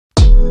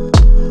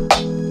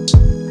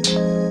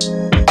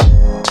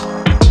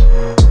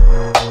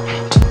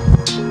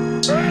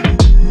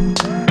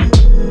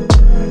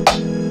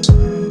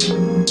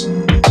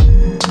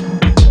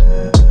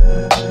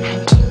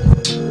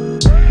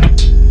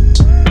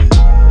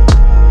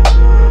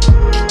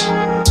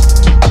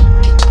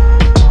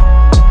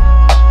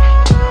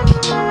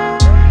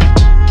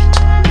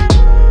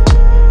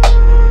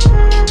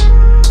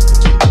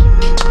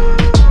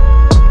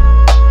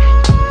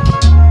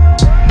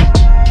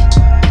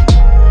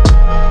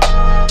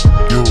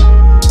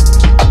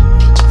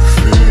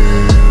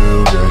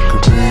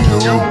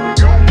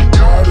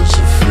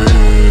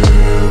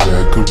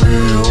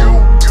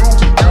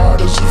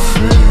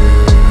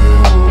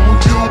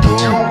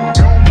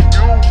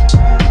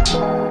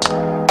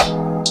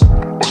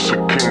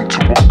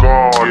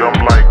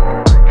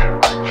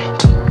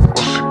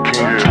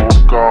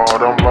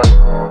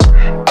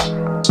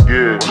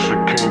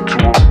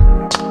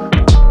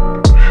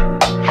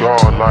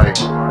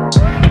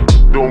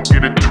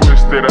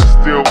twisted,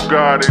 I still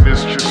got it.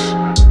 It's just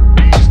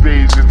these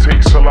days it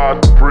takes a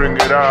lot to bring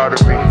it out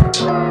of me.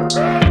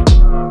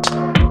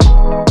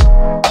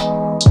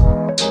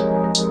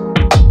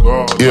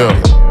 Yeah.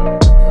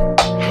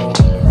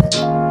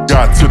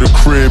 Got to the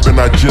crib and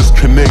I just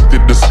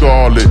connected the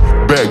Scarlet.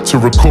 Back to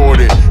record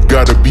it.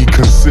 Gotta be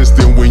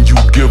consistent when you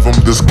give them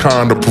this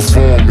kind of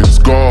performance.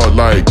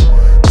 Godlike.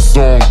 The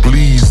song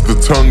bleeds, the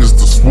tongue is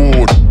the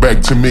sword.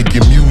 Back to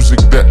making music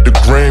that the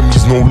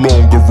Grammys no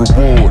longer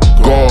reward.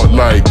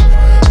 Godlike.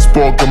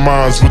 Sparking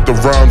minds with the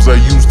rhymes I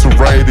used to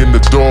write in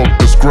the dark.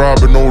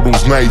 Describing all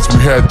those nights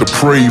we had to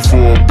pray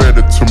for a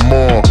better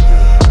tomorrow.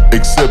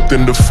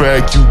 Accepting the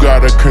fact you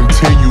gotta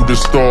continue to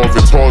starve.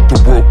 It's hard to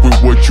work with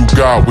what you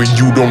got when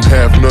you don't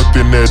have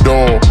nothing at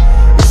all.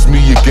 It's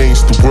me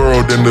against the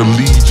world and the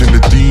legion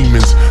of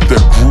demons that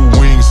grew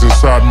wings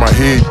inside my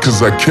head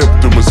cause I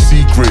kept them a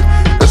secret.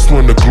 That's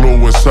when the glow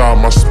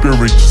inside my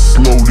spirit just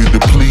slowly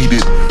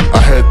depleted. I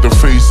had to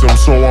face them,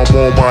 so I'm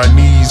on my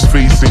knees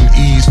facing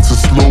ease to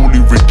slowly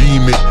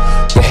redeem it.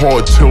 The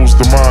heart tells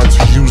the mind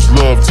to use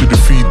love to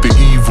defeat the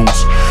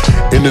evils.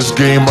 In this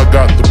game I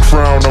got the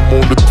crown, I'm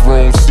on the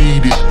throne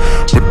seated.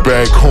 But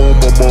back home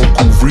I'm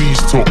Uncle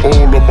Reese to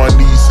all of my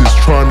nieces,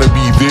 trying to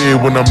be there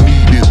when I'm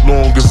needed.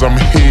 Long as I'm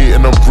here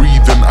and I'm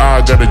breathing, I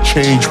gotta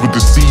change with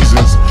the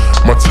seasons.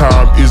 My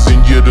time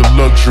isn't yet a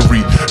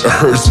luxury. It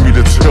hurts me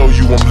to tell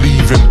you I'm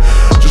leaving.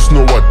 Just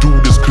know I do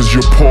this cause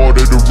you're part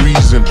of the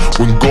reason.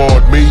 When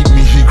God made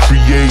me, he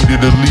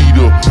created a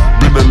leader.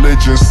 Been a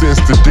legend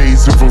since the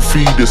days of a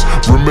fetus.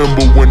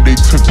 Remember when they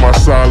took my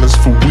silence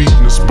for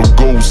weakness, but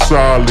go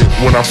silent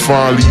when I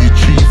finally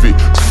achieve it.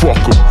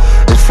 Fuck them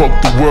and fuck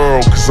the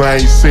world cause I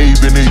ain't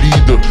saving it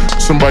either.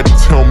 Somebody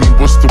tell me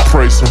what's the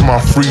price of my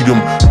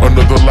freedom?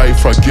 Another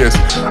life I guess.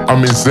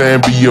 I'm in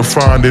Zambia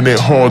finding it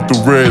hard to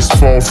rest.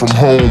 Far from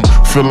home,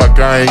 feel like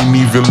I ain't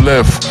even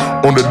left.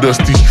 On the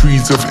dusty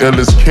streets of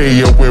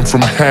LSK I went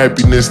from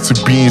happiness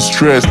to being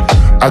stressed.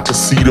 I could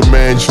see the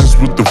mansions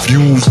with the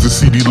views, the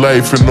city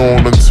life and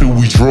all until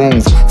we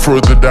drove.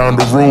 Further down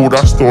the road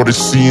I started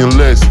seeing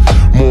less.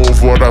 More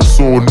of what I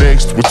saw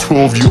next were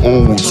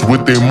 12-year-olds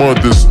with their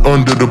mothers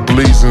under the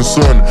blazing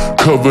sun,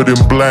 covered in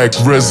black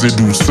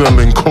residue,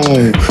 selling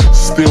coal.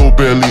 Still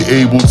barely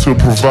able to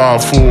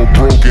provide for a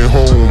broken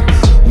home.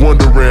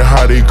 Wondering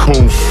how they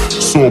cope.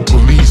 Saw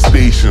police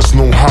stations,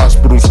 no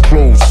hospitals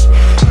close.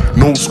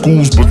 No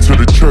schools but to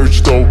the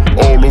church though,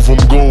 all of them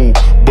go.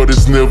 But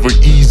it's never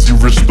easy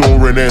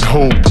restoring that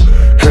hope.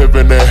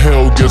 Heaven and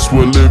hell, guess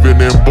we're living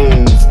in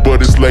both.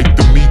 But it's like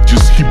the meat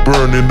just keep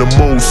burning the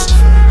most.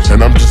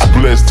 And I'm just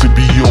blessed to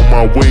be on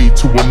my way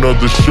to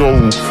another show,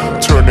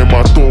 turning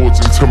my thoughts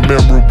into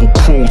memorable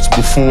quotes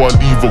before I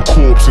leave a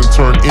corpse and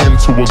turn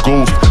into a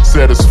ghost.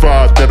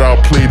 Satisfied that I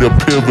played a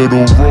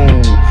pivotal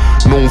role,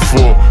 known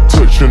for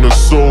touching a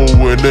soul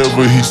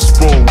whenever he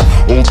spoke.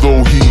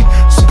 Although he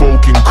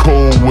spoke in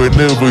cold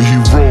whenever he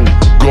wrote.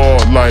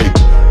 Godlike.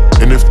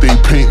 And if they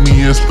paint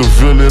me as the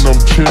villain, I'm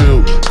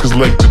chill. Cause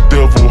like the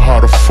devil,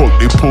 how the fuck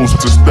they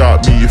supposed to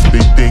stop me if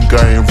they think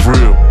I ain't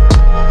real?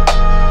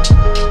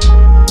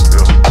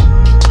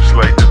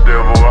 Like the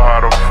devil,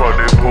 how the fuck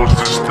they supposed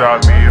to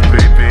stop me if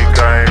they think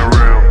I ain't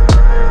real?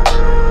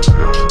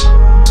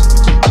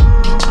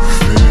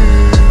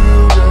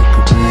 Feel that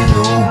could be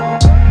you.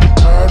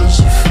 How does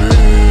it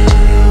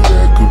feel?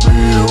 That could be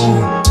you.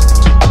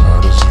 How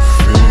does it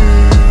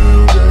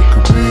feel? That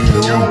could be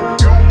you.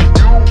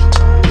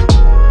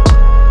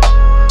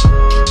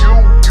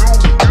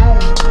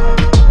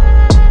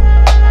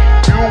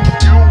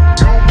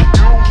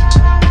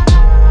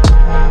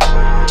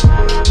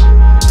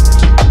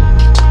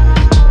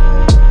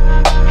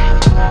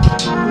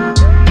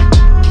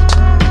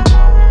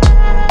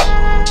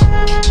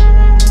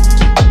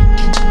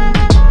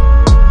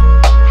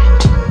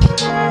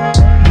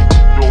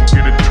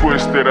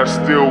 I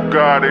still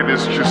got it,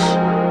 it's just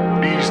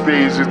these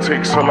days it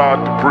takes a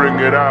lot to bring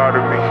it out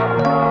of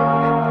me.